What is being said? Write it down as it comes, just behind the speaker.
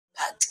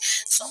impact.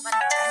 Somebody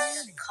type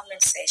it on the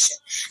comment section.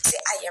 Say,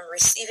 I am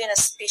receiving a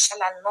special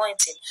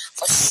anointing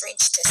for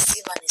strange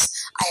testimonies.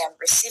 I am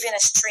receiving a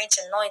strange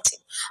anointing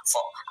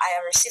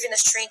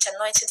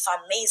for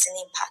amazing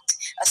impact.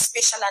 A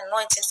special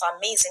anointing for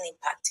amazing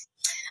impact.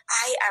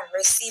 I am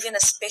receiving a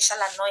special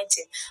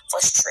anointing for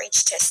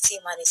strange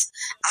testimonies.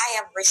 I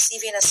am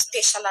receiving a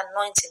special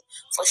anointing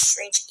for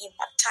strange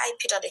impact. Type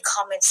it on the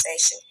comment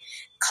section.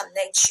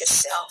 Connect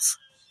yourself.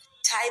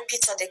 Type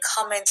it on the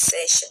comment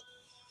section.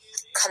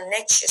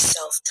 Connect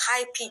yourself.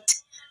 Type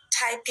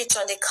it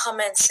on the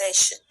comment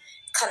section.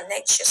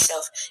 Connect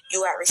yourself.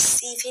 You are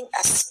receiving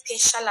a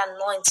special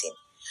anointing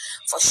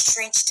for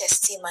strange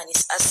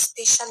testimonies, a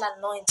special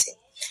anointing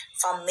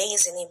for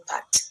amazing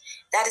impact.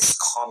 That is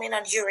coming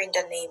on you in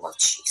the name of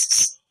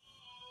Jesus.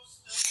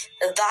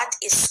 That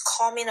is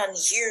coming on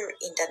you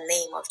in the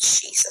name of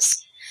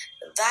Jesus.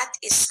 That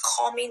is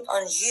coming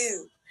on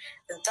you.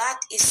 That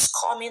is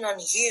coming on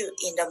you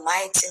in the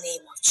mighty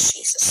name of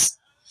Jesus.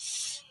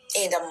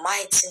 In the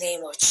mighty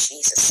name of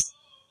Jesus.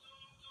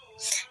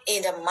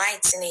 In the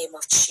mighty name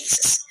of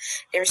Jesus.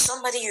 There is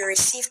somebody, you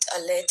received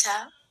a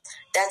letter.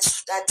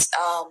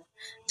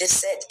 They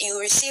said you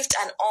received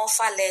an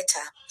offer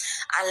letter,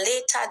 and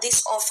later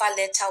this offer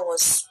letter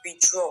was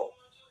withdrawn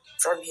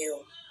from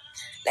you.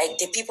 Like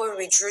the people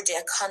withdrew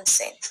their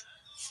consent.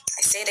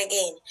 I say it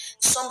again.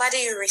 Somebody,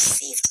 you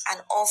received an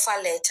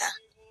offer letter,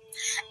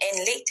 and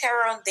later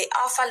on the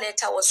offer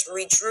letter was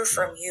withdrawn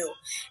from you.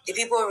 The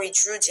people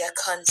withdrew their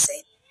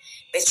consent,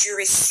 but you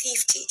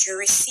received it. You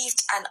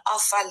received an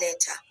offer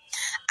letter,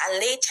 and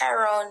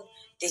later on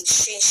they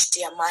changed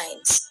their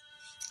minds.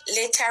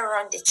 Later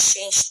on, they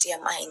changed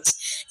their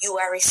minds. You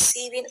are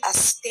receiving a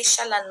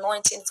special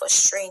anointing for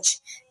strange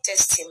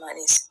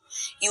testimonies.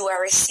 You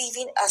are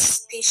receiving a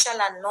special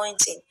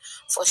anointing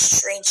for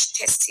strange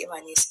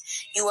testimonies.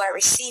 You are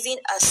receiving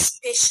a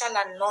special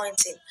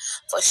anointing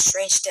for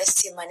strange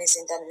testimonies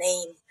in the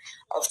name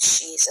of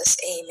Jesus.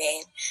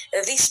 Amen.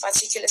 This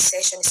particular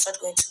session is not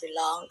going to be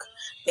long.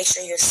 Make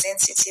sure you're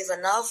sensitive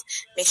enough.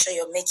 Make sure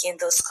you're making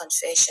those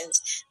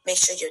confessions. Make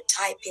sure you're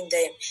typing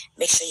them.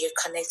 Make sure you're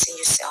connecting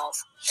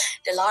yourself.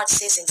 The Lord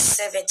says in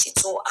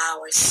 72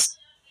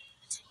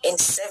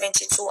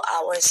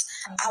 hours,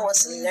 I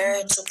was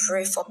led to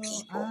pray for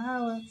people.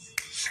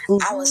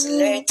 I was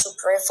led to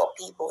pray for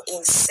people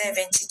in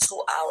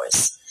 72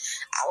 hours.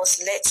 I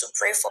was led to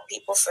pray for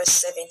people for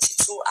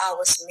 72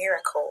 hours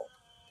miracle.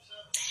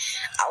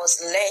 I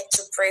was led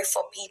to pray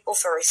for people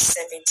for a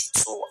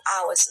 72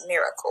 hours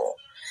miracle.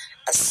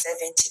 A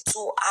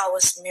 72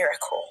 hours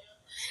miracle.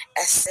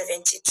 A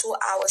 72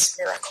 hours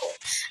miracle.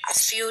 I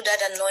feel that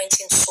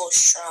anointing so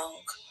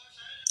strong.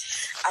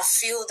 I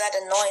feel that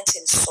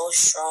anointing so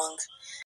strong.